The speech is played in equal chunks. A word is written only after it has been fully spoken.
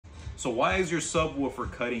So why is your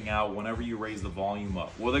subwoofer cutting out whenever you raise the volume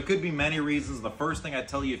up? Well, there could be many reasons. The first thing I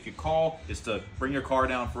tell you if you call is to bring your car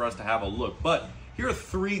down for us to have a look. But here are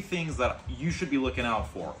 3 things that you should be looking out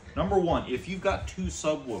for. Number 1, if you've got 2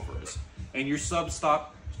 subwoofers and your subs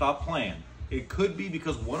stop playing, it could be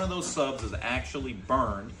because one of those subs is actually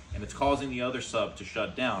burned and it's causing the other sub to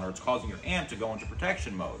shut down, or it's causing your amp to go into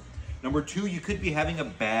protection mode. Number 2, you could be having a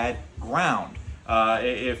bad ground.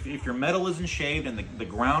 If your metal isn't shaved and the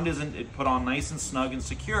ground isn't put on nice and snug and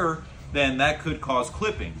secure, then that could cause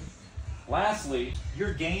clipping. Lastly,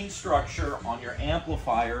 your gain structure on your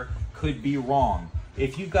amplifier could be wrong.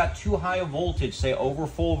 If you've got too high a voltage, say over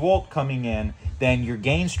full volt coming in, then your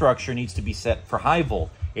gain structure needs to be set for high volt.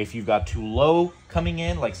 If you've got too low coming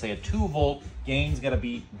in, like say a 2 volt, gain's gotta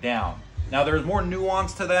be down. Now there's more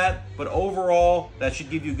nuance to that, but overall, that should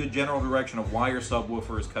give you a good general direction of why your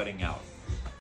subwoofer is cutting out.